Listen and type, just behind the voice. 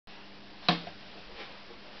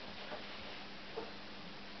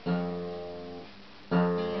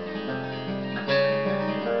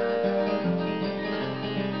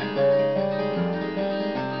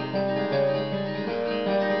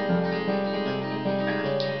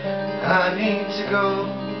I need to go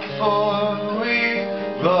before we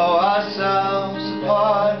blow ourselves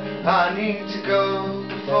apart. I need to go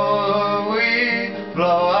before we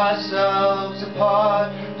blow ourselves apart.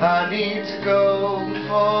 I need to go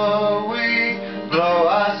before we blow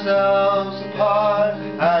ourselves apart.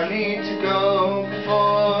 I need to go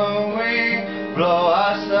before we blow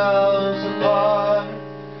ourselves apart.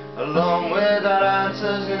 Alone without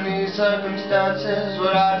answers in these circumstances,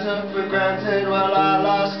 what I took for granted, well, I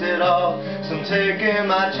lost it all. So I'm taking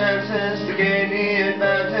my chances to gain the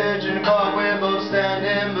advantage in a court we're both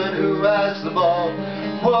standing, but who has the ball?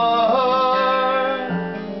 War,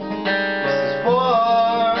 this is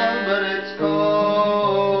war, but it's cold.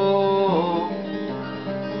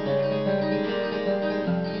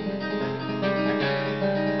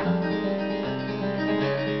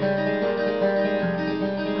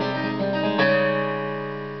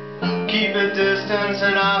 Keep a distance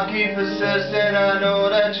and I'll keep persisting. I know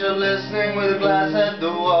that you're listening with a glass at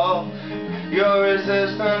the wall. Your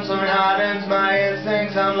resistance only hardens my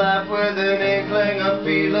instincts. I'm left with an inkling of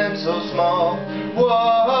feeling so small.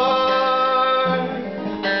 War,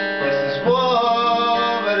 this is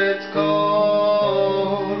war, but it's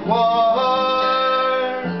cold.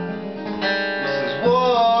 War, this is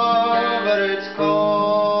war, but it's cold.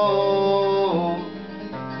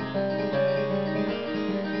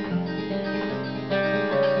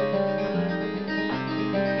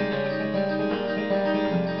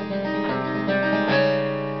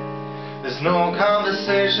 No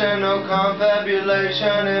conversation, no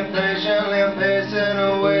confabulation. Impatiently I'm pacing,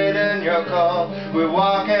 awaiting your call. We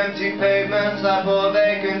walk empty pavements like poor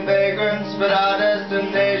vacant vagrants, but our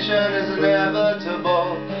destination is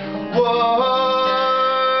inevitable. War,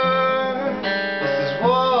 this is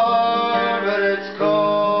war, but it's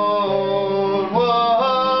cold.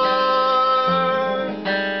 War,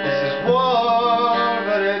 this is war,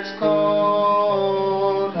 but it's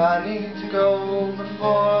cold. I need to go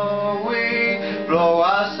before blow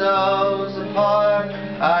ourselves apart.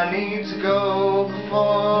 I need to go